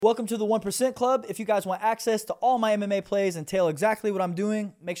Welcome to the 1% Club. If you guys want access to all my MMA plays and tell exactly what I'm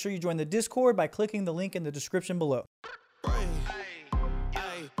doing, make sure you join the Discord by clicking the link in the description below. Okay,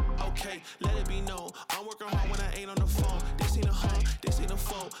 let it be known. I'm working hard when I ain't on the phone. This ain't a home, this ain't a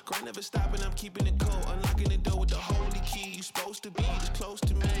phone. Grind never stopping, I'm keeping it cold. Unlocking the door with the holy key. You supposed to be this close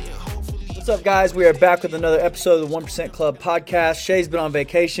to me, and hopefully. What's up, guys? We are back with another episode of the 1% Club podcast. Shay's been on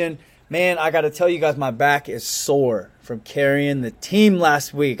vacation. Man, I got to tell you guys, my back is sore from carrying the team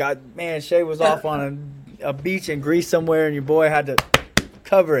last week. Shay was off on a beach in Greece somewhere, and your boy had to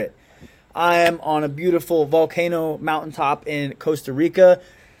cover it. I am on a beautiful volcano mountaintop in Costa Rica.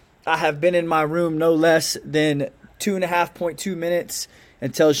 I have been in my room no less than 2.5 minutes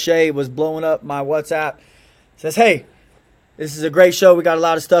until Shay was blowing up my WhatsApp. Says, hey, this is a great show. We got a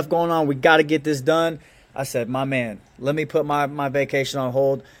lot of stuff going on. We got to get this done. I said, my man, let me put my vacation on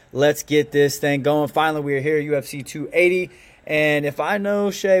hold. Let's get this thing going. Finally, we are here, UFC 280. And if I know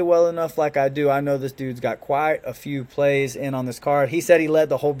Shay well enough like I do, I know this dude's got quite a few plays in on this card. He said he let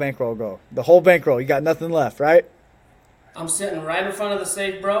the whole bankroll go. The whole bankroll. You got nothing left, right? I'm sitting right in front of the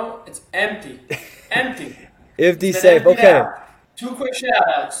safe, bro. It's empty. Empty. Empty safe. Okay. Out. Two quick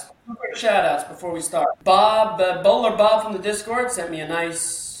shout-outs before we start. Bowler Bob from the Discord sent me a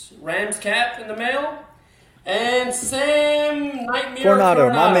nice Rams cap in the mail. And Sam Nightmare Coronado,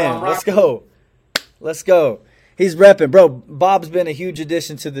 my man. Let's go. He's repping. Bro, Bob's been a huge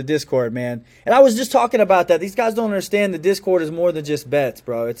addition to the Discord, man. And I was just talking about that. These guys don't understand the Discord is more than just bets,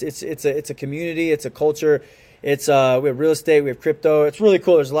 bro. It's a community. It's a culture. It's we have real estate. We have crypto. It's really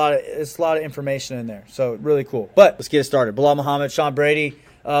cool. There's a lot of information in there. So really cool. But let's get it started. Bilal Muhammad, Sean Brady.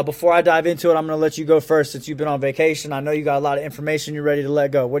 Before I dive into it, I'm going to let you go first since you've been on vacation. I know you got a lot of information you're ready to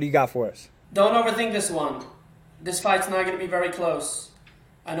let go. What do you got for us? Don't overthink this one. This fight's not going to be very close.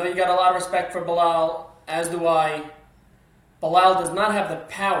 I know you got a lot of respect for Bilal, as do I. Bilal does not have the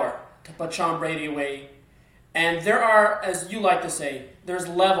power to put Sean Brady away. And there are, as you like to say, there's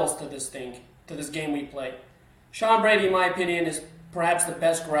levels to this thing, to this game we play. Sean Brady, in my opinion, is perhaps the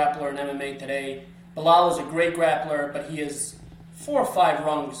best grappler in MMA today. Bilal is a great grappler, but he is 4 or 5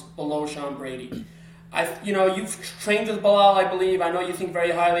 rungs below Sean Brady. You've trained with Bilal, I believe. I know you think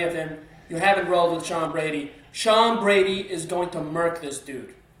very highly of him. You haven't rolled with Sean Brady. Sean Brady is going to murk this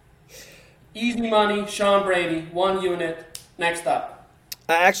dude. Easy money, Sean Brady, 1 unit. Next up.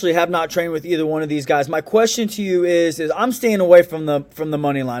 I actually have not trained with either one of these guys. My question to you is I'm staying away from the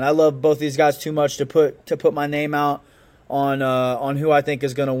money line. I love both these guys too much to put my name out on who I think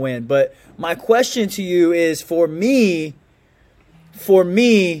is going to win. But my question to you is for me, the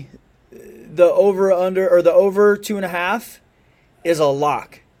over 2.5 is a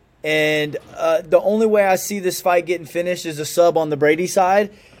lock. And the only way I see this fight getting finished is a sub on the Brady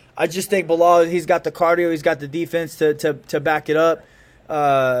side. I just think Bilal, he's got the cardio, he's got the defense to back it up.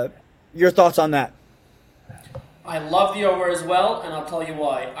 Your thoughts on that? I love the over as well, and I'll tell you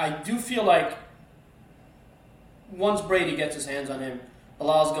why. I do feel like once Brady gets his hands on him,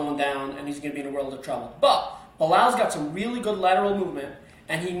 Bilal's going down, and he's going to be in a world of trouble. But Bilal's got some really good lateral movement,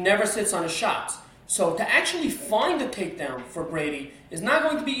 and he never sits on his shots. So to actually find a takedown for Brady is not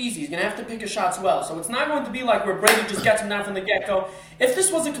going to be easy. He's going to have to pick his shots well. So it's not going to be like where Brady just gets him down from the get-go. If this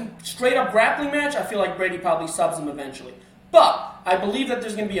was a straight-up grappling match, I feel like Brady probably subs him eventually. But I believe that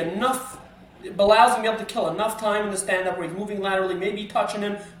there's going to be enough. Bilal's going to be able to kill enough time in the stand-up where he's moving laterally, maybe touching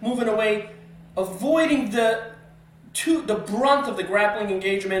him, moving away, avoiding the brunt of the grappling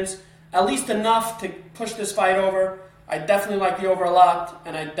engagements, at least enough to push this fight over. I definitely like the over a lot,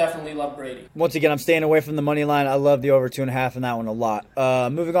 and I definitely love Brady. Once again, I'm staying away from the money line. I love the over 2.5 in that one a lot.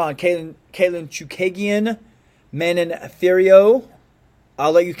 Moving on, Katlyn Chookagian, Manon Fiorot.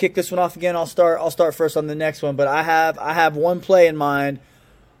 I'll let you kick this one off again. I'll start first on the next one, but I have one play in mind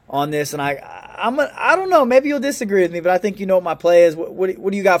on this, and I don't know. Maybe you'll disagree with me, but I think you know what my play is.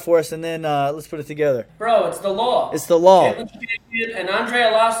 What do you got for us? And then let's put it together. Bro, it's the law. It's the law. Katlyn Chookagian and Andrei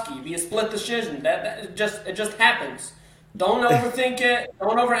Arlovski via split decision. It just happens. Don't overthink it.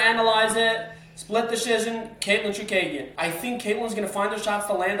 Don't overanalyze it. Split decision, Katlyn Chookagian. I think Katlyn's going to find the shots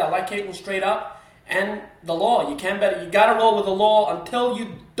to land. I like Katlyn straight up. And the law, you can't bet it. You got to roll with the law until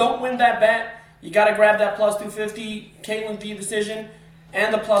you don't win that bet. You got to grab that plus 250, Katlyn via decision,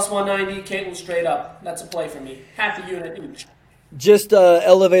 and the plus 190, Katlyn straight up. That's a play for me. Half a unit each. Just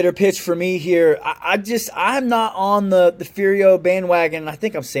elevator pitch for me here. I'm not on the Fiorot bandwagon. I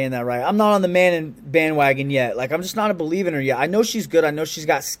think I'm saying that right. I'm not on the Manon bandwagon yet. Like, I'm just not a believer in her yet. I know she's good. I know she's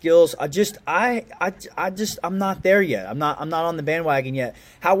got skills. I'm not there yet. I'm not on the bandwagon yet.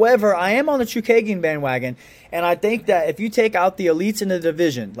 However, I am on the Chookagian bandwagon, and I think that if you take out the elites in the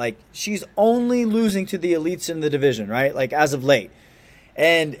division, like, she's only losing to the elites in the division, right? Like, as of late.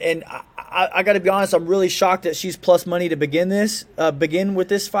 And I got to be honest, I'm really shocked that she's plus money to begin with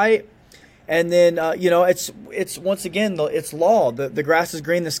this fight. And then, it's once again, it's law. The grass is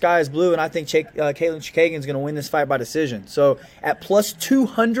green, the sky is blue, and I think Katlyn Chookagian is going to win this fight by decision. So at plus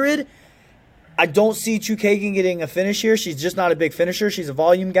 200, I don't see Chookagian getting a finish here. She's just not a big finisher. She's a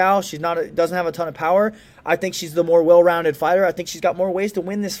volume gal. She's doesn't have a ton of power. I think she's the more well-rounded fighter. I think she's got more ways to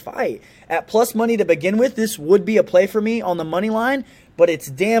win this fight. At plus money to begin with, this would be a play for me on the money line, but it's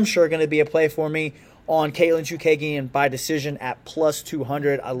damn sure going to be a play for me on Katlyn Chookagian by decision at plus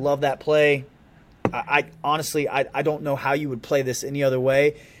 200. I love that play. I honestly don't know how you would play this any other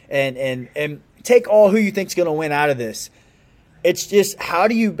way. And take all who you think's going to win out of this. It's just how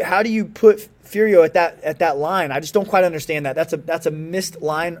do you put Furio at that line? I just don't quite understand that. That's a missed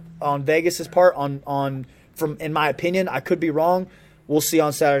line on Vegas's part from in my opinion. I could be wrong. We'll see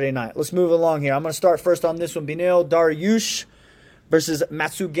on Saturday night. Let's move along here. I'm going to start first on this one. Beneil Dariush versus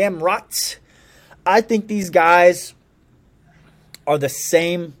Matsu Gamrot. I think these guys are the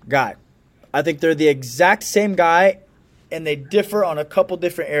same guy. I think they're the exact same guy, and they differ on a couple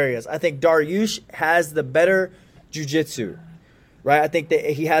different areas. I think Dariush has the better jiu-jitsu, right? I think that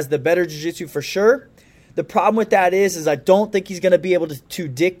he has the better jiu-jitsu for sure. The problem with that is I don't think he's going to be able to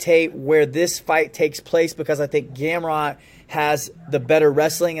dictate where this fight takes place because I think Gamrot has the better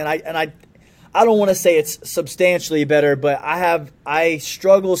wrestling, and I don't want to say it's substantially better, but I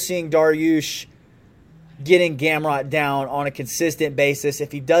struggle seeing Dariush getting Gamrot down on a consistent basis.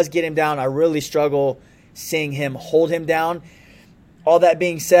 If he does get him down, I really struggle seeing him hold him down. All that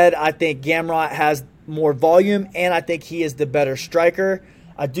being said, I think Gamrot has more volume, and I think he is the better striker.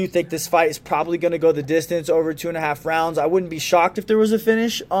 I do think this fight is probably going to go the distance over 2.5 rounds. I wouldn't be shocked if there was a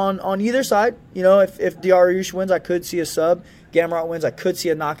finish on either side. If Dariush wins, I could see a sub. Gamrot wins, I could see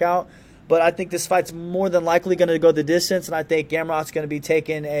a knockout. But I think this fight's more than likely going to go the distance, and I think Gamrot's going to be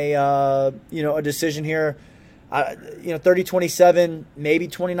taking a decision here. 30-27, maybe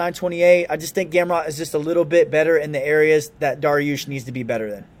 29-28. I just think Gamrot is just a little bit better in the areas that Dariush needs to be better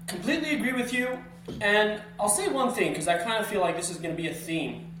in. Completely agree with you. And I'll say one thing, because I kind of feel like this is going to be a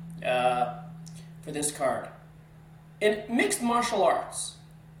theme for this card. In mixed martial arts,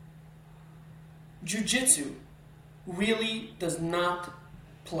 jiu-jitsu really does not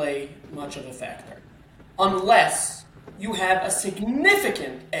play much of a factor unless you have a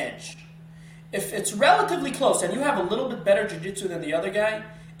significant edge. If it's relatively close and you have a little bit better jiu-jitsu than the other guy,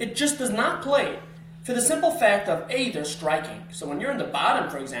 it just does not play for the simple fact of they're striking. So when you're in the bottom,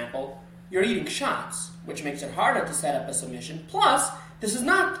 for example, you're eating shots, which makes it harder to set up a submission. Plus, this is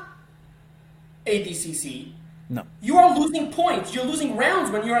not ADCC. No. You are losing points. You're losing rounds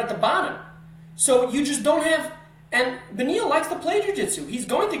when you're at the bottom. So you just don't have... And Beneil likes to play jiu-jitsu. He's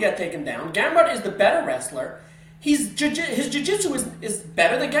going to get taken down. Gamrot is the better wrestler. His jiu-jitsu is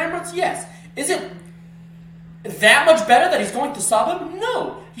better than Gamrot's? Yes. Is it that much better that he's going to sub him?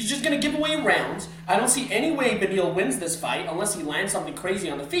 No. He's just going to give away rounds. I don't see any way Beneil wins this fight unless he lands something crazy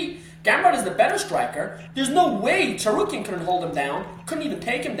on the feet. Gamrot is the better striker. There's no way Tsarukyan couldn't hold him down. Couldn't even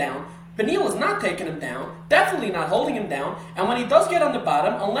take him down. Beneil is not taking him down, definitely not holding him down, and when he does get on the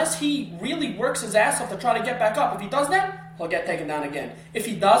bottom, unless he really works his ass off to try to get back up, if he does that, he'll get taken down again. If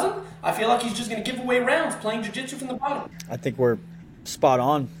he doesn't, I feel like he's just going to give away rounds playing jiu-jitsu from the bottom. I think we're spot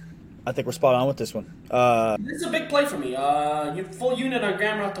on. With this one. This is a big play for me. Full unit on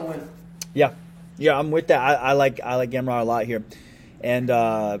Gamrot to win. Yeah, I'm with that. I like Gamrot a lot here, and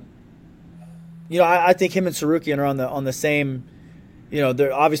I think him and Tsarukyan are on the same.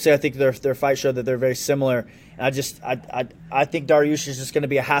 They're obviously, I think their fight showed that they're very similar. And I think Dariush is just going to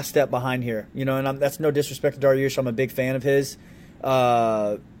be a half step behind here. And that's no disrespect to Dariush. I'm a big fan of his.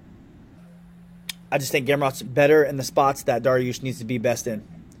 I just think Gamrot's better in the spots that Dariush needs to be best in.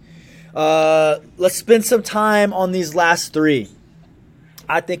 Let's spend some time on these last three.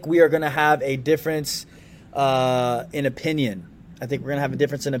 I think we are going to have a difference in opinion. I think we're going to have a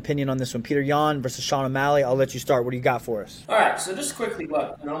difference in opinion on this one. Peter Yan versus Sean O'Malley. I'll let you start. What do you got for us? All right, so just quickly,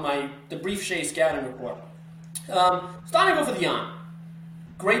 the brief Shay scouting report. Starting off with Yan.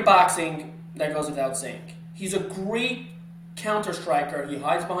 Great boxing, that goes without saying. He's a great counter striker. He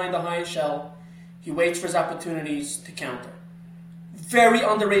hides behind the high shell. He waits for his opportunities to counter. Very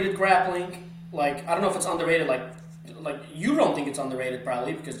underrated grappling. I don't know if it's underrated, like you don't think it's underrated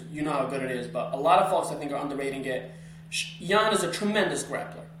probably because you know how good it is, but a lot of folks I think are underrating it. Yan is a tremendous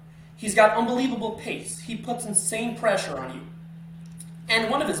grappler. He's got unbelievable pace. He puts insane pressure on you. And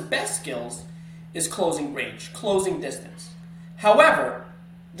one of his best skills is closing range, closing distance. However,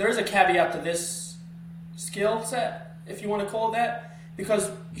 there is a caveat to this skill set, if you want to call it that.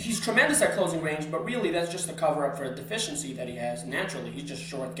 because he's tremendous at closing range, but really that's just a cover-up for a deficiency that he has naturally. He's just a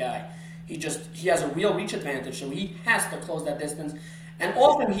short guy. He has a real reach advantage, so he has to close that distance. And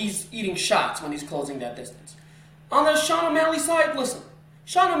often he's eating shots when he's closing that distance. On the Sean O'Malley side, listen.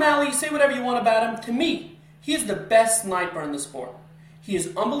 Sean O'Malley, say whatever you want about him. To me, he is the best sniper in the sport. He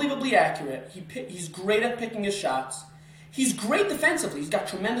is unbelievably accurate. He's great at picking his shots. He's great defensively. He's got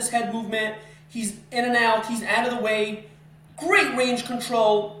tremendous head movement. He's in and out. He's out of the way. Great range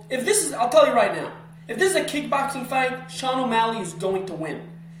control. I'll tell you right now, if this is a kickboxing fight, Sean O'Malley is going to win.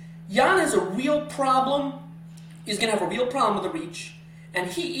 Jan has a real problem. He's going to have a real problem with the reach. And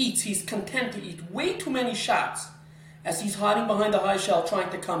he's content to eat way too many shots as he's hiding behind the high shell trying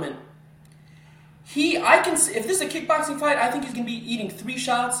to come in. If this is a kickboxing fight, I think he's going to be eating 3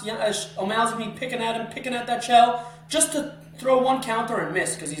 shots. O'Malley's going to be picking at that shell, just to throw one counter and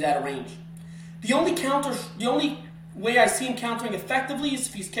miss because he's out of range. The only way I see him countering effectively is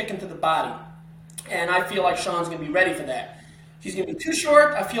if he's kicking to the body. And I feel like Sean's going to be ready for that. He's going to be too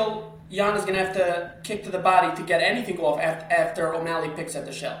short. I feel Jan is going to have to kick to the body to get anything off after O'Malley picks at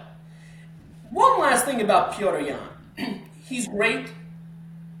the shell. One last thing about Petr Yan. He's great.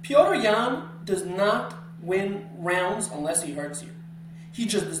 Petr Yan does not win rounds unless he hurts you. He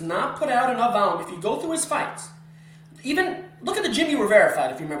just does not put out enough volume. If you go through his fights, even look at the Jimmy Rivera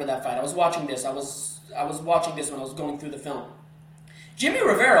fight, if you remember that fight. I was watching this. I was watching this when I was going through the film. Jimmy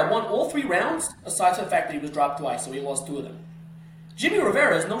Rivera won all 3 rounds, aside from the fact that he was dropped twice, so he lost 2 of them. Jimmy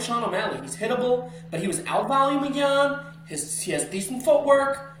Rivera is no Sean O'Malley. He's hittable, but he was out-voluming Jan. He has decent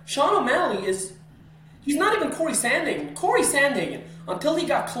footwork. Sean O'Malley he's not even Corey Sandhagen. Corey Sandhagen, until he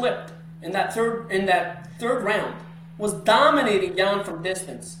got clipped in that third round, was dominating Jan from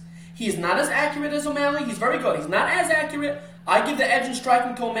distance. He is not as accurate as O'Malley. He's very good. He's not as accurate. I give the edge in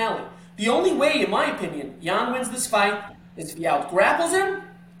striking to O'Malley. The only way, in my opinion, Jan wins this fight is if he out-grapples him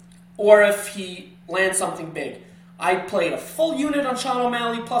or if he lands something big. I played a full unit on Sean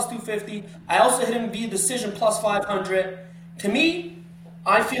O'Malley, plus 250. I also hit him via decision, plus 500. To me,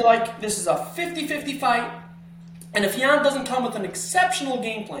 I feel like this is a 50-50 fight. And if Jan doesn't come with an exceptional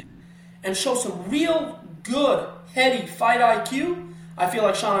game plan and show some real good, heady fight IQ, I feel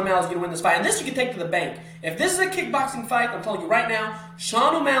like Sean O'Malley's going to win this fight. And this you can take to the bank. If this is a kickboxing fight, I'm telling you right now,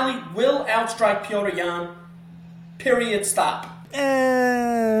 Sean O'Malley will outstrike Petr Yan. Period. Stop.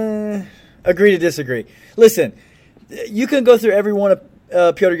 Agree to disagree. Listen, you can go through every one of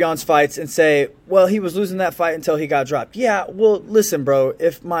Petr Yan's fights and say, well, he was losing that fight until he got dropped. Yeah, well, listen, bro.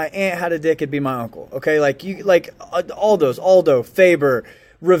 If my aunt had a dick, it'd be my uncle. Okay, Aldo, Faber,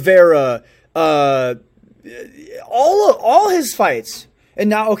 Rivera, all his fights. And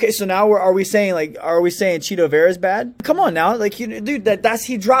now, okay, so now are we saying Chito Vera's bad? Come on now, dude,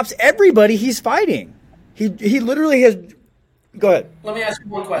 he drops everybody he's fighting. He literally has. Go ahead. Let me ask you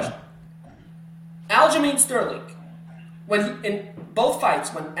one question. Aljamain Sterling, in both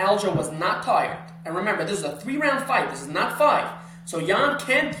fights, when Aljo was not tired, and remember, this is a 3-round fight. This is not 5. So Jan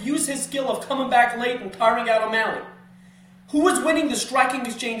can't use his skill of coming back late and tiring out O'Malley. Who was winning the striking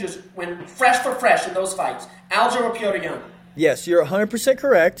exchanges when fresh for fresh in those fights? Aljo or Petr Yan? Yes, you're 100%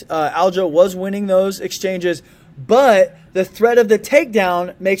 correct. Aljo was winning those exchanges, but the threat of the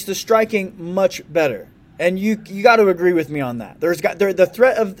takedown makes the striking much better. And you got to agree with me on that. The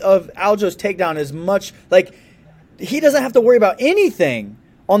threat of Aljo's takedown is much, he doesn't have to worry about anything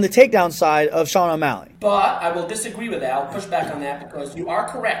on the takedown side of Sean O'Malley. But I will disagree with that. I'll push back on that because you are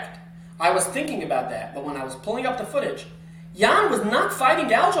correct. I was thinking about that, but when I was pulling up the footage, Jan was not fighting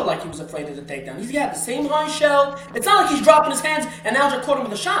Aljo like he was afraid of the takedown. He had the same high shell. It's not like he's dropping his hands and Aljo caught him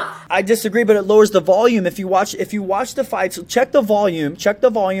with a shot. I disagree, but it lowers the volume. If you watch the fights, check the volume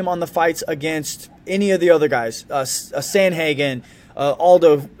on the fights against any of the other guys, Sandhagen,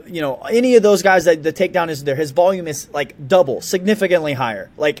 Aldo, any of those guys that the takedown is there. His volume is double, significantly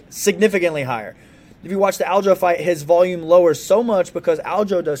higher. If you watch the Aljo fight, his volume lowers so much because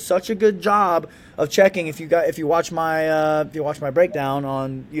Aljo does such a good job of checking. If you watch my breakdown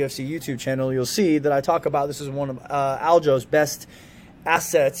on UFC YouTube channel, you'll see that I talk about this is one of Aljo's best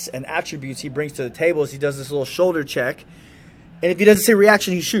assets and attributes he brings to the table. Is he does this little shoulder check, and if he doesn't see a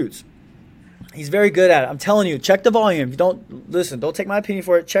reaction, he shoots. He's very good at it. I'm telling you, check the volume. If you don't take my opinion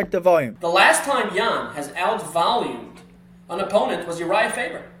for it. Check the volume. The last time Jan has out-volumed an opponent was Uriah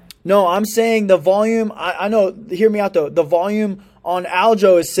Faber. No, I'm saying the volume, I know, hear me out though. The volume on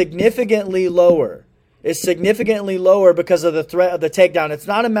Aljo is significantly lower. It's significantly lower because of the threat of the takedown. It's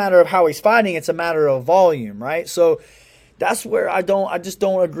not a matter of how he's fighting, it's a matter of volume, right? So that's where I just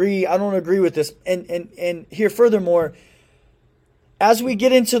don't agree. I don't agree with this. And here, furthermore, as we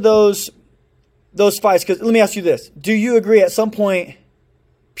get into those fights, because let me ask you this. Do you agree at some point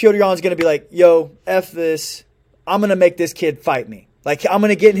Petr Yan's going to be like, yo, F this. I'm going to make this kid fight me. Like, I'm going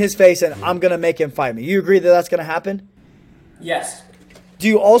to get in his face and I'm going to make him fight me. You agree that that's going to happen? Yes. Do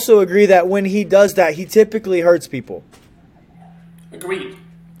you also agree that when he does that, he typically hurts people? Agreed.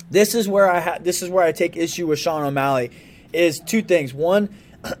 This is where I take issue with Sean O'Malley is two things. One,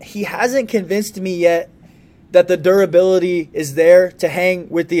 he hasn't convinced me yet that the durability is there to hang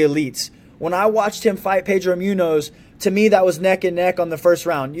with the elites. When I watched him fight Pedro Munoz, to me that was neck and neck on the first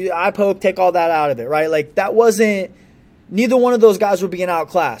round. Eye poke, take all that out of it, right? Like that wasn't. Neither one of those guys were being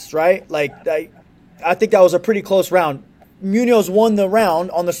outclassed, right? Like I think that was a pretty close round. Munoz won the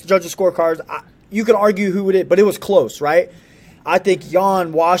round on the judges' scorecards. You can argue who it is, but it was close, right? I think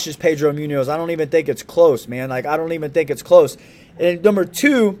Yan washes Pedro Munoz. I don't even think it's close, man. Like, I don't even think it's close. And number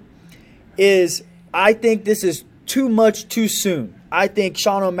two is I think this is too much too soon. I think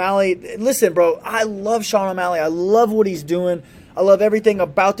Sean O'Malley – listen, bro, I love Sean O'Malley. I love what he's doing. I love everything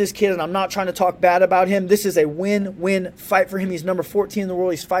about this kid, and I'm not trying to talk bad about him. This is a win-win fight for him. He's number 14 in the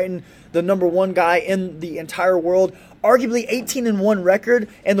world. He's fighting the number one guy in the entire world. Arguably 18-1 record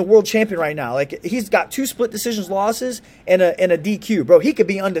and the world champion right now. Like, he's got 2 split decisions losses and a DQ. Bro, he could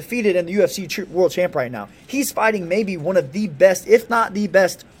be undefeated in the UFC world champ right now. He's fighting maybe one of the best, if not the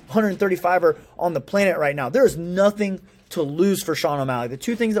best, 135er on the planet right now. There is nothing to lose for Sean O'Malley. The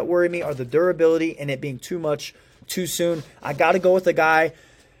two things that worry me are the durability and it being too much too soon. I got to go with a guy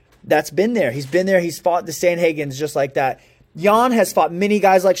that's been there. He's been there. He's fought the Sandhagens just like that. Yan has fought many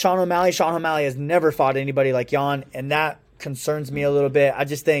guys like Sean O'Malley. Sean O'Malley has never fought anybody like Yan, and that concerns me a little bit. I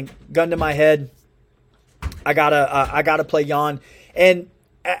just think, gun to my head, I gotta play Yan. And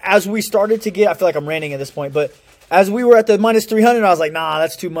as we started to get, I feel like I'm ranting at this point, but as we were at the minus 300, I was like, nah,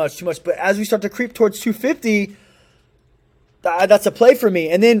 that's too much. But as we start to creep towards 250, that's a play for me.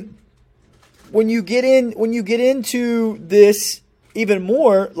 And then when you get into this even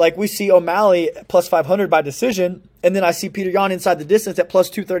more, like we see O'Malley plus 500 by decision, and then I see Petr Yan inside the distance at plus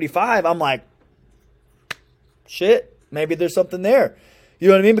 235, I'm like, shit, maybe there's something there. You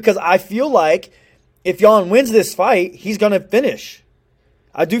know what I mean? Because I feel like if Yan wins this fight, he's going to finish.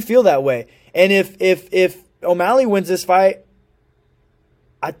 I do feel that way. And if O'Malley wins this fight,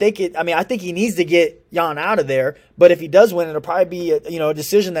 I think he needs to get Yan out of there. But if he does win, it'll probably be a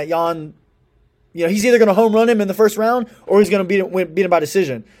decision that Yan, he's either going to home run him in the first round or he's going to beat him by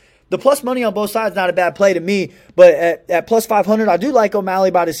decision. The plus money on both sides is not a bad play to me, but at plus 500, I do like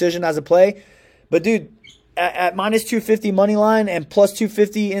O'Malley by decision as a play. But, dude, at minus 250 money line and plus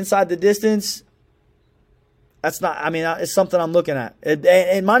 250 inside the distance, that's it's something I'm looking at.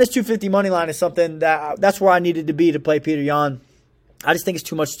 And minus 250 money line is something that's where I needed to be to play Petr Yan. I just think it's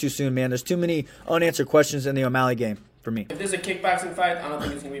too much too soon, man. There's too many unanswered questions in the O'Malley game for me. If there's a kickboxing fight, I don't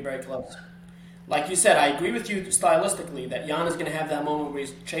think it's going to be very close. Like you said, I agree with you stylistically that Yan is going to have that moment where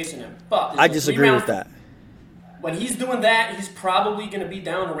he's chasing him. But I disagree with that. When he's doing that, he's probably going to be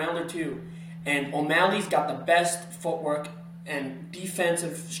down a round or two. And O'Malley's got the best footwork and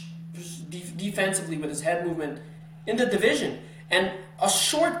defensively with his head movement in the division. And a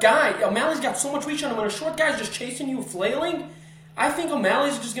short guy, O'Malley's got so much reach on him. When a short guy's just chasing you, flailing, I think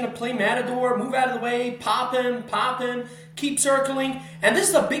O'Malley's just going to play Matador, move out of the way, pop him, keep circling. And this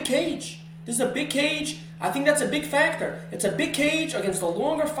is a big cage. I think that's a big factor. It's a big cage against a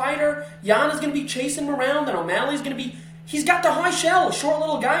longer fighter. Yan is going to be chasing him around, and O'Malley's going to be... He's got the high shell, a short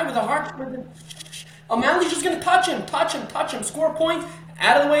little guy with a heart... O'Malley's just going to touch him, score a point,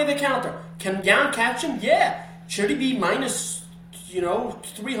 out of the way of the counter. Can Yan catch him? Yeah. Should he be minus,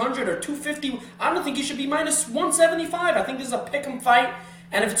 300 or 250? I don't think he should be minus 175. I think this is a pick'em fight.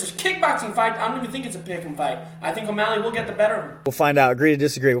 And if it's a kickboxing fight, I don't even think it's a pick'em fight. I think O'Malley will get the better of him. We'll find out. Agree to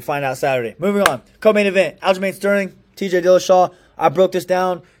disagree. We'll find out Saturday. Moving on. Co-main event. Aljamain Sterling, TJ Dillashaw. I broke this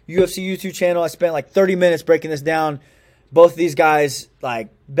down. UFC YouTube channel. I spent like 30 minutes breaking this down. Both of these guys, like,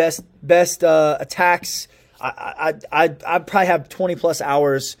 best attacks. I probably have 20-plus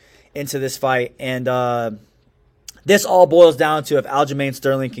hours into this fight. And this all boils down to if Aljamain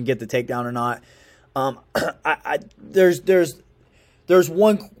Sterling can get the takedown or not. There's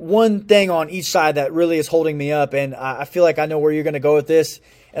one thing on each side that really is holding me up, and I feel like I know where you're going to go with this.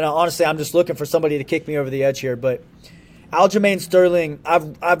 And honestly, I'm just looking for somebody to kick me over the edge here. But Aljamain Sterling,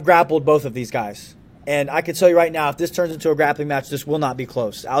 I've grappled both of these guys, and I can tell you right now, if this turns into a grappling match, this will not be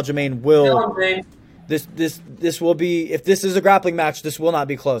close. Aljamain will. This will be. If this is a grappling match, this will not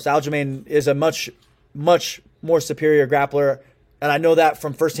be close. Aljamain is a much more superior grappler, and I know that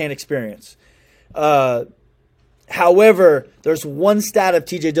from firsthand experience. However, there's one stat of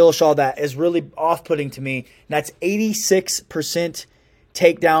TJ Dillashaw that is really off-putting to me, and that's 86%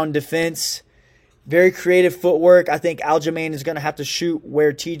 takedown defense. Very creative footwork. I think Aljamain is going to have to shoot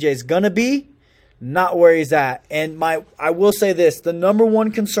where TJ's going to be, not where he's at. And I will say this, the number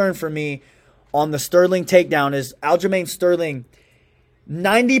one concern for me on the Sterling takedown is Aljamain Sterling,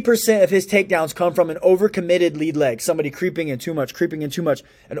 90% of his takedowns come from an overcommitted lead leg. Somebody creeping in too much.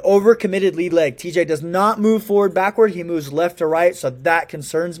 An overcommitted lead leg. TJ does not move forward, backward. He moves left to right, so that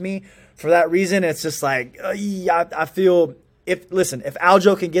concerns me. For that reason, it's just like, I feel... If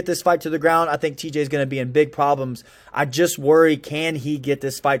Aljo can get this fight to the ground, I think TJ is going to be in big problems. I just worry, can he get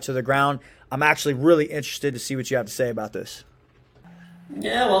this fight to the ground? I'm actually really interested to see what you have to say about this.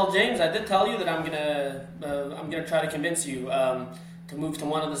 Yeah, well, James, I did tell you that I'm gonna try to convince you to move to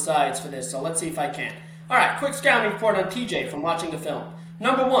one of the sides for this. So let's see if I can. All right, quick scouting report on TJ from watching the film.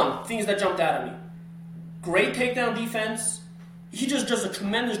 Number one, things that jumped out at me: great takedown defense. He just does a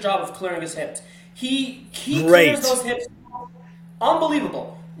tremendous job of clearing his hips. He clears those hips.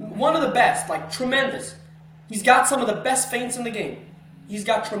 Unbelievable. One of the best, like tremendous. He's got some of the best feints in the game. He's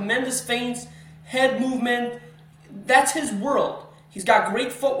got tremendous feints, head movement. That's his world. He's got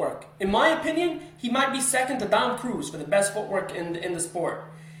great footwork. In my opinion, he might be second to Dom Krause for the best footwork in the sport.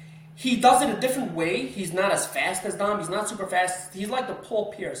 He does it a different way. He's not as fast as Dom. He's not super fast. He's like the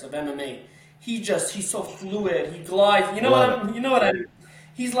Paul Pierce of MMA. He's so fluid. He glides. You know what I mean?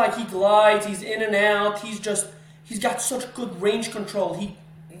 He glides. He's in and out. He's got such good range control. He's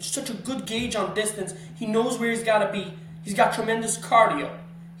such a good gauge on distance. He knows where he's got to be. He's got tremendous cardio.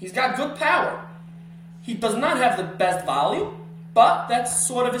 He's got good power. He does not have the best volume, but that's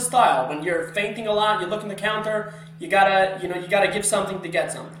sort of his style. When you're feinting a lot, you're looking to counter, you gotta give something to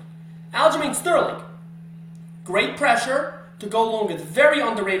get something. Aljamain Sterling, great pressure to go along with very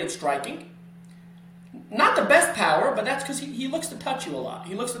underrated striking. Not the best power, but that's because he looks to touch you a lot.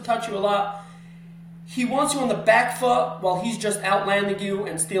 He wants you on the back foot while he's just outlanding you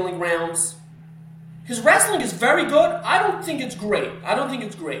and stealing rounds. His wrestling is very good. I don't think it's great.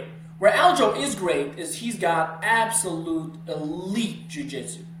 Where Aljo is great is he's got absolute elite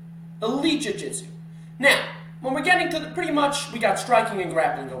jiu-jitsu. Now, when we're getting to pretty much, we got striking and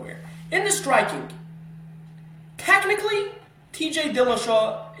grappling over here. In the striking, technically, TJ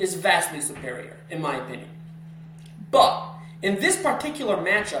Dillashaw is vastly superior, in my opinion. But in this particular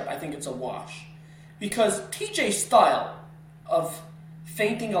matchup, I think it's a wash. Because TJ's style of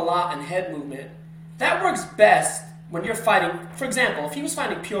feinting a lot and head movement, that works best when you're fighting. For example, if he was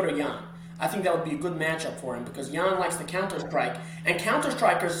fighting Piotr Jan, I think that would be a good matchup for him because Jan likes to counter-strike, and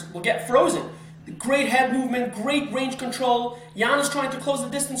counter-strikers will get frozen. Great head movement, great range control. Jan is trying to close the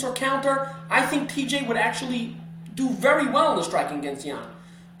distance or counter. I think TJ would actually do very well in the striking against Jan.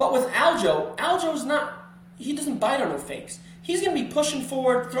 But with Aljo's not, he doesn't bite on no fakes. He's going to be pushing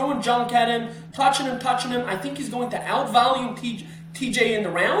forward, throwing junk at him, touching him. I think he's going to outvolume TJ in the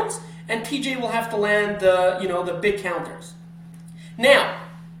rounds, and TJ will have to land the big counters. Now,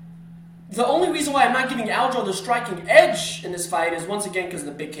 the only reason why I'm not giving Aljo the striking edge in this fight is once again because of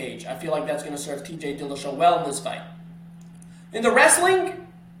the big cage. I feel like that's going to serve TJ Dillashaw well in this fight. In the wrestling,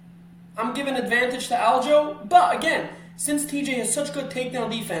 I'm giving advantage to Aljo, but again, since TJ has such good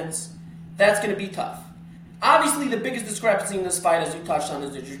takedown defense, that's going to be tough. Obviously, the biggest discrepancy in this fight, as you touched on,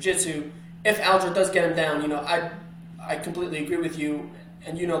 is the jiu-jitsu. If Aljo does get him down, I completely agree with you,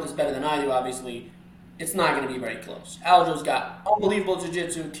 and you know this better than I do, obviously. It's not going to be very close. Aljo's got unbelievable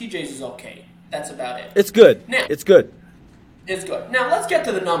jiu-jitsu. TJ's is okay. That's about it. It's good. Now, it's good. Now, let's get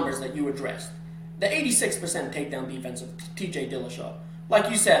to the numbers that you addressed. The 86% takedown defense of TJ Dillashaw. Like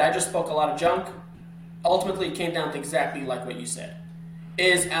you said, I just spoke a lot of junk. Ultimately, it came down to exactly like what you said.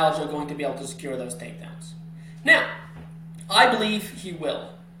 Is Aljo going to be able to secure those takedowns? Now, I believe he will.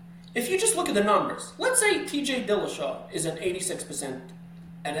 If you just look at the numbers, let's say TJ Dillashaw is at an 86%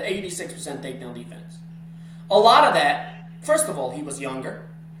 takedown defense. A lot of that, first of all, he was younger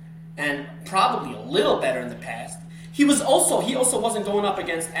and probably a little better in the past. He also wasn't going up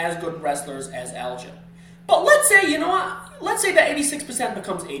against as good wrestlers as Aljo. But let's say, let's say that 86%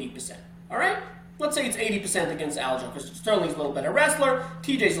 becomes 80%. All right? Let's say it's 80% against Aljo because Sterling's a little better wrestler,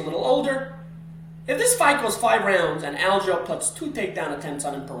 TJ's a little older. If this fight goes 5 rounds and Aljo puts 2 takedown attempts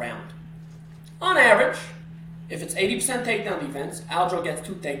on him per round, on average, if it's 80% takedown defense, Aljo gets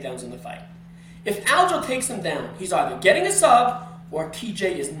 2 takedowns in the fight. If Aljo takes him down, he's either getting a sub or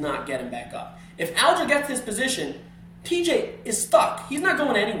TJ is not getting back up. If Aljo gets this position, TJ is stuck. He's not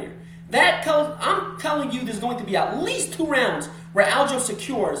going anywhere. I'm telling you there's going to be at least 2 rounds where Aljo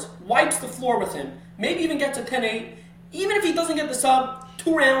secures, wipes the floor with him, maybe even gets a 10-8. Even if he doesn't get the sub,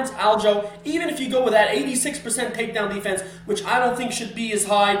 2 rounds, Aljo. Even if you go with that 86% takedown defense, which I don't think should be as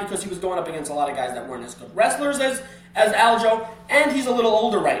high because he was going up against a lot of guys that weren't as good wrestlers as Aljo, and he's a little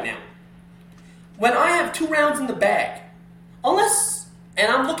older right now. when I have 2 rounds in the bag,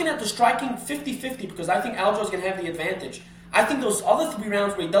 and I'm looking at the striking 50-50 because I think Aljo's going to have the advantage. I think those other 3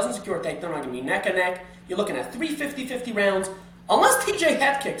 rounds where he doesn't secure a takedown are going to be neck and neck. You're looking at 3 50-50 rounds, unless TJ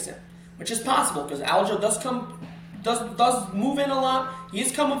head kicks him, which is possible because Aljo does move in a lot. He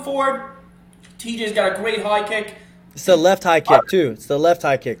is coming forward. TJ's got a great high kick. It's the left high kick,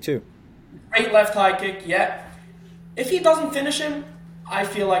 too. Great left high kick, yeah. If he doesn't finish him, I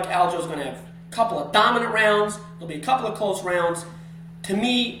feel like Aljo's going to have a couple of dominant rounds. There'll be a couple of close rounds. To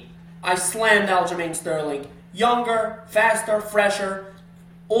me, I slammed Aljamain Sterling. Younger, faster, fresher.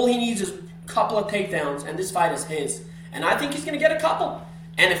 All he needs is a couple of takedowns, and this fight is his. And I think he's going to get a couple.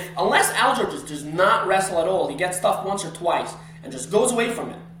 And unless Aljo just does not wrestle at all, he gets stuffed once or twice and just goes away from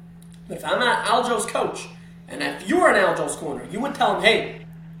it. But if I'm not Aljo's coach, and if you were in Aljo's corner, you would tell him, hey,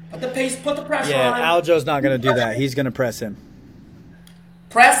 put the pace, put the pressure on him. Yeah, Aljo's not going to do that. He's going to press him.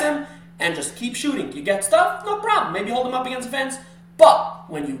 Press him and just keep shooting. You get stuffed, no problem. Maybe hold him up against the fence. But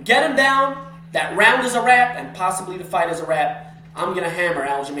when you get him down, that round is a wrap, and possibly the fight is a wrap. I'm going to hammer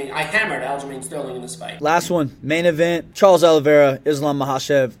Aljamain. I hammered Aljamain Sterling in this fight. Last one, main event, Charles Oliveira, Islam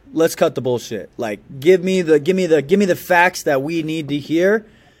Makhachev. Let's cut the bullshit. Like, give me the facts that we need to hear.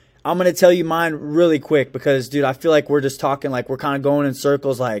 I'm going to tell you mine really quick because, dude, I feel like we're just talking, like we're kind of going in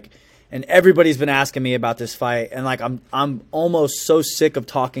circles, like, and everybody's been asking me about this fight, and like I'm almost so sick of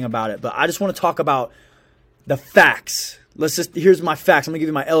talking about it. But I just want to talk about the facts. Here's my facts. I'm going to give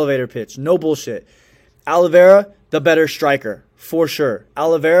you my elevator pitch. No bullshit. Oliveira, the better striker, for sure.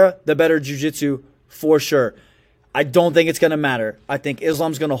 Oliveira, the better jiu-jitsu, for sure. I don't think it's going to matter. I think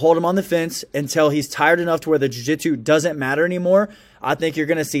Islam's going to hold him on the fence until he's tired enough to where the jiu-jitsu doesn't matter anymore. I think you're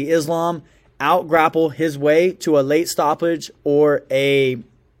going to see Islam out-grapple his way to a late stoppage or a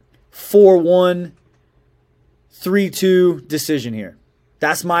 4-1, 3-2 decision here.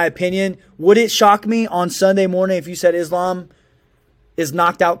 That's my opinion. Would it shock me on Sunday morning if you said Islam is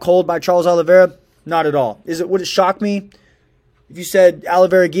knocked out cold by Charles Oliveira? Not at all. Would it shock me if you said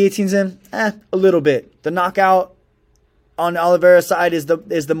Oliveira guillotines him? A little bit. The knockout on Oliveira's side is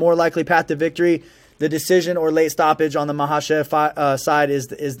the more likely path to victory. The decision or late stoppage on the Makhachev side is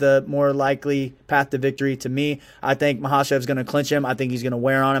the more likely path to victory to me. I think Makhachev's going to clinch him. I think he's going to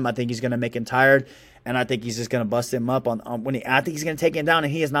wear on him. I think he's going to make him tired. And I think he's just going to bust him up I think he's going to take him down,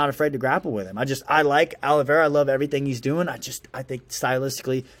 and he is not afraid to grapple with him. I like Oliveira. I love everything he's doing. I think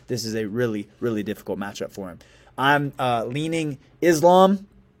stylistically, this is a really, really difficult matchup for him. I'm leaning Islam.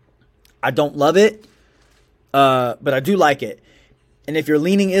 I don't love it, but I do like it. And if you're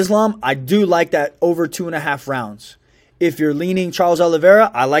leaning Islam, I do like that over 2.5 rounds. If you're leaning Charles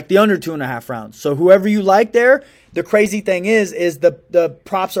Oliveira, I like the under 2.5 rounds. So whoever you like there, the crazy thing is the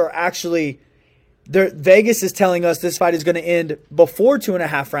props are actually... Vegas is telling us this fight is going to end before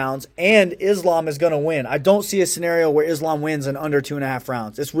 2.5 rounds, and Islam is going to win. I don't see a scenario where Islam wins in under 2.5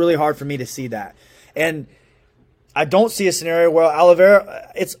 rounds. It's really hard for me to see that. And I don't see a scenario where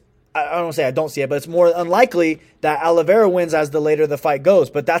Oliveira, I don't say I don't see it, but it's more unlikely that Oliveira wins as the later the fight goes.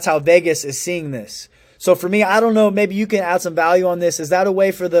 But that's how Vegas is seeing this. So for me, I don't know, maybe you can add some value on this. Is that a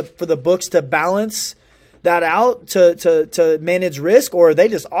way for the books to balance that out, to manage risk, or are they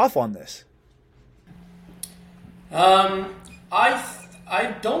just off on this? I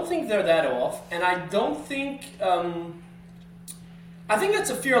don't think they're that off, and I don't think I think that's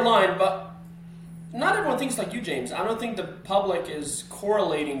a fair line, but not everyone thinks like you, James. I don't think the public is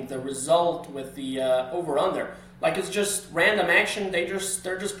correlating the result with the over/under. Like it's just random action. They're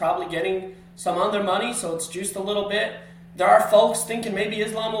just probably getting some on their money, so it's juiced a little bit. There are folks thinking maybe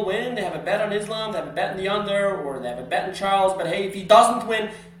Islam will win. They have a bet on Islam, they have a bet in the under, or they have a bet in Charles. But hey, if he doesn't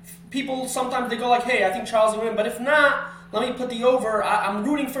win, people sometimes they go like, hey, I think Charles will win. But if not, let me put the over. I'm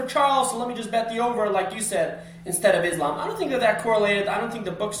rooting for Charles, so let me just bet the over, like you said, instead of Islam. I don't think they're that correlated. I don't think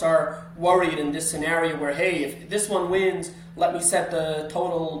the books are worried in this scenario where, hey, if this one wins, let me set the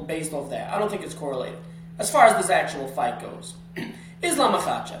total based off that. I don't think it's correlated. As far as this actual fight goes, Islam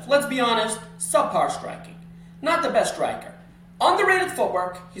Makhachev, let's be honest, subpar striking. Not the best striker. Underrated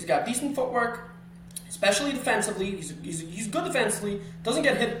footwork. He's got decent footwork, especially defensively. He's good defensively. Doesn't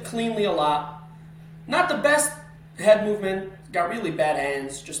get hit cleanly a lot. Not the best head movement. Got really bad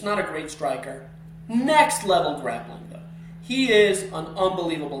hands. Just not a great striker. Next level grappling, though. He is an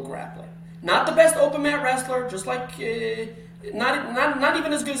unbelievable grappler. Not the best open mat wrestler, just like not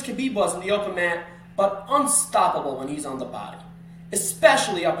even as good as Khabib was in the open mat, but unstoppable when he's on the body,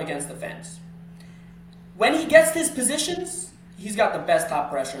 especially up against the fence. When he gets his positions, he's got the best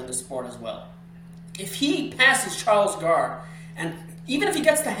top pressure in the sport as well. If he passes Charles' guard, and even if he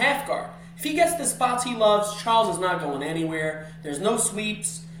gets to half guard, if he gets the spots he loves, Charles is not going anywhere. There's no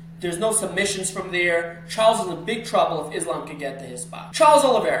sweeps. There's no submissions from there. Charles is in big trouble if Islam could get to his spot. Charles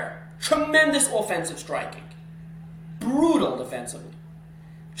Oliveira, tremendous offensive striking. Brutal defensively.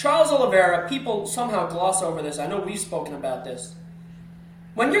 Charles Oliveira, people somehow gloss over this. I know we've spoken about this.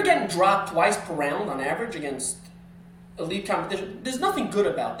 When you're getting dropped twice per round on average against elite competition, there's nothing good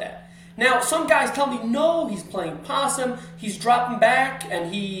about that. Now, some guys tell me, no, he's playing possum, he's dropping back,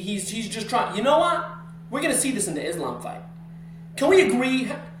 and he's just trying. You know what? We're going to see this in the Islam fight. Can we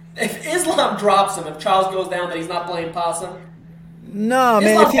agree? If Islam drops him, if Charles goes down, that he's not playing possum? No,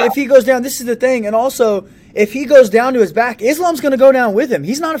 man, if he goes down, this is the thing. And also, if he goes down to his back, Islam's going to go down with him.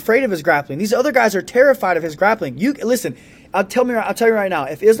 He's not afraid of his grappling. These other guys are terrified of his grappling. Listen, I'll tell you right now,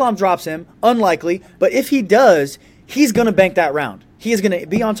 if Islam drops him, unlikely, but if he does, he's going to bank that round. He is going to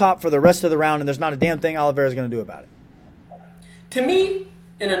be on top for the rest of the round, and there's not a damn thing Oliveira is going to do about it. To me,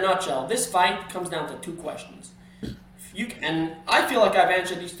 in a nutshell, this fight comes down to two questions. And I feel like I've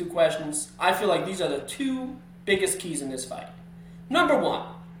answered these two questions. I feel like these are the two biggest keys in this fight. Number one,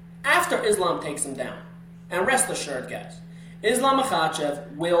 after Islam takes him down, and rest assured, guys, Islam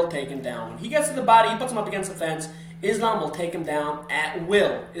Makhachev will take him down. When he gets to the body, he puts him up against the fence, Islam will take him down at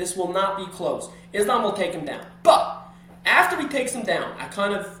will. This will not be close. Islam will take him down. But after he takes him down, I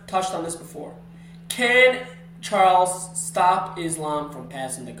kind of touched on this before, can Charles stop Islam from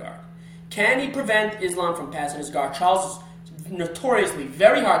passing the guard? Can he prevent Islam from passing his guard? Charles is notoriously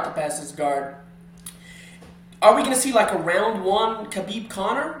very hard to pass his guard. Are we going to see like a round one Khabib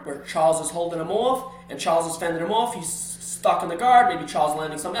Conor where Charles is holding him off and Charles is fending him off? He's stuck in the guard. Maybe Charles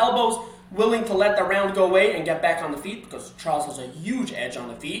landing some elbows, willing to let the round go away and get back on the feet because Charles has a huge edge on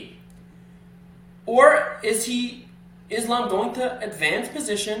the feet. Or is Islam going to advance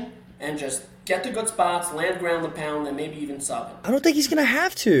position and just get to good spots, land ground and pound, and maybe even sub him? I don't think he's going to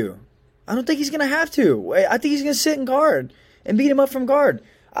have to. I think he's going to sit and guard and beat him up from guard.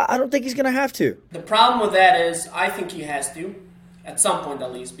 I don't think he's going to have to. The problem with that is I think he has to, at some point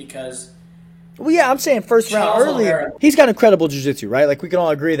at least, because... Well, yeah, I'm saying first round early. He's got incredible jiu-jitsu, right? Like, we can all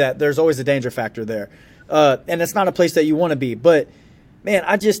agree that there's always a danger factor there. And it's not a place that you want to be. But, man,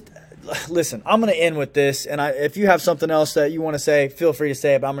 listen, I'm going to end with this. And if you have something else that you want to say, feel free to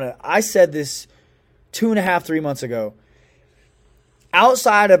say it. But I said this 2.5, 3 months ago.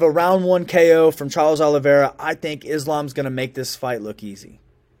 Outside of a round one KO from Charles Oliveira, I think Islam's going to make this fight look easy.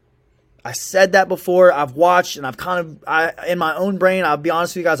 I said that before. I've watched, and in my own brain, I'll be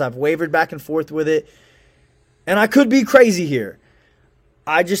honest with you guys, I've wavered back and forth with it. And I could be crazy here.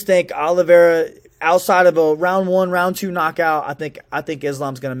 I just think Oliveira, outside of a round one, round two knockout, I think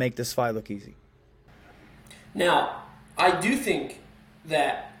Islam's going to make this fight look easy. Now, I do think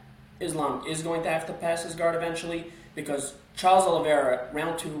that Islam is going to have to pass his guard eventually because Charles Oliveira,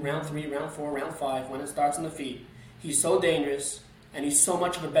 round 2, round 3, round 4, round 5, when it starts on the feet, he's so dangerous and he's so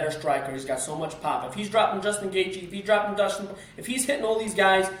much of a better striker. He's got so much pop. If he's dropping Justin Gaethje, if he's hitting all these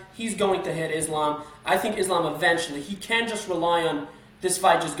guys, he's going to hit Islam. I think Islam eventually, he can just rely on this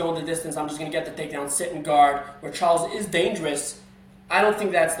fight just going the distance. I'm just going to get the takedown, sit and guard, where Charles is dangerous. I don't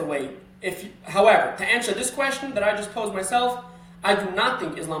think that's the way. However, to answer this question that I just posed myself, I do not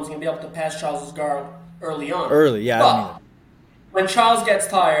think Islam's going to be able to pass Charles' guard early on. But when Charles gets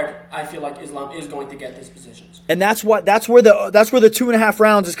tired, I feel like Islam is going to get his positions. And that's where the 2.5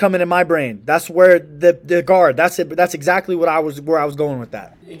 rounds is coming in my brain. That's where the guard. That's it. That's exactly where I was going with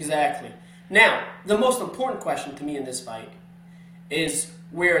that. Exactly. Now, the most important question to me in this fight is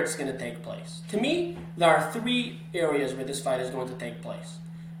where it's going to take place. To me, there are 3 areas where this fight is going to take place.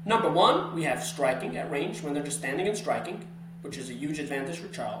 Number 1, we have striking at range when they're just standing and striking, which is a huge advantage for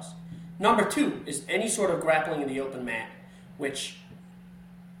Charles. Number 2 is any sort of grappling in the open mat, which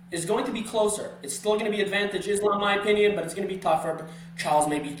is going to be closer. It's still going to be advantage Islam, in my opinion, but it's going to be tougher. Charles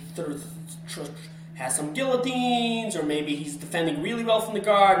maybe has some guillotines, or maybe he's defending really well from the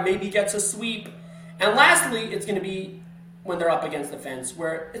guard, maybe gets a sweep. And lastly, it's going to be when they're up against the fence,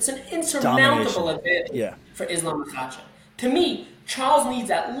 where it's an insurmountable advantage for Islam Makhachev. To me, Charles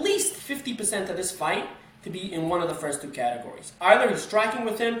needs at least 50% of this fight to be in one of the first 2 categories. Either he's striking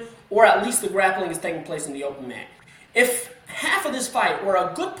with him, or at least the grappling is taking place in the open mat. If half of this fight, or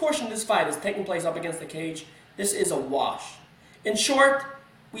a good portion of this fight, is taking place up against the cage, this is a wash. In short,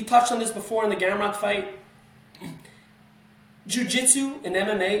 we touched on this before in the Gamrot fight. Jiu-jitsu and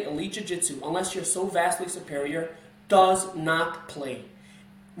MMA, elite jiu-jitsu, unless you're so vastly superior, does not play.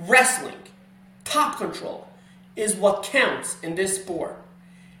 Wrestling, top control, is what counts in this sport.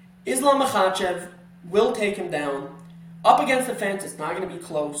 Islam Makhachev will take him down. Up against the fence, it's not going to be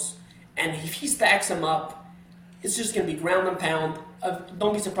close. And if he stacks him up, it's just going to be ground and pound.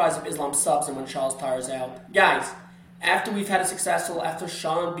 Don't be surprised if Islam subs him when Charles tires out. Guys, after we've had a successful, after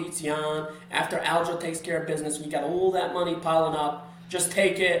Sean beats Jan, after Aljo takes care of business, we got all that money piling up. Just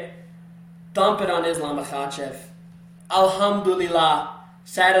take it, dump it on Islam Makhachev. Alhamdulillah,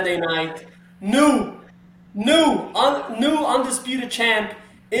 Saturday night, new undisputed champ,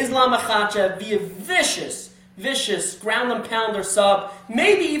 Islam Makhachev via vicious ground and pounder sub,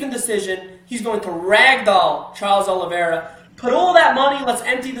 maybe even decision. He's going to ragdoll Charles Oliveira. Put all that money, let's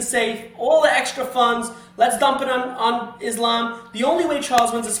empty the safe, all the extra funds, let's dump it on Islam. The only way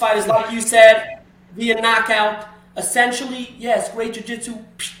Charles wins this fight is, like you said, via knockout. Essentially, yes, great jiu-jitsu,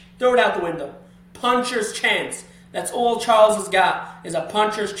 throw it out the window. Puncher's chance. That's all Charles has got, is a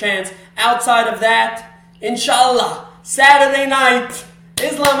puncher's chance. Outside of that, inshallah, Saturday night,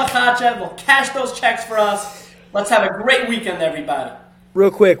 Islam Makhachev will cash those checks for us. Let's have a great weekend, everybody. Real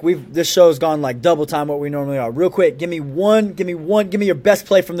quick, this show's gone like double time what we normally are. Real quick, give me your best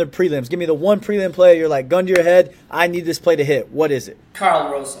play from the prelims. Give me the one prelim play you're like, gun to your head, I need this play to hit. What is it? Carl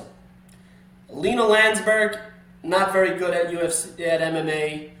Rosa. Lino Landsberg, not very good at UFC, at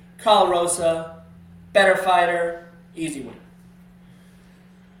MMA. Carl Rosa, better fighter, easy win.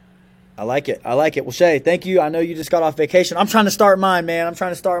 I like it. Well, Shay, thank you. I know you just got off vacation. I'm trying to start mine, man.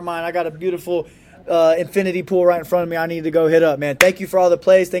 I got a beautiful infinity pool right in front of me. I need to go hit up, man. Thank you for all the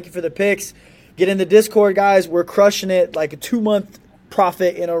plays. Thank you for the picks. Get in the Discord, guys. We're crushing it, like a 2-month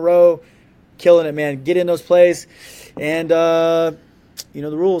profit in a row. Killing it, man. Get in those plays. And, you know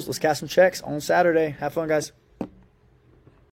the rules. Let's cash some checks on Saturday. Have fun, guys.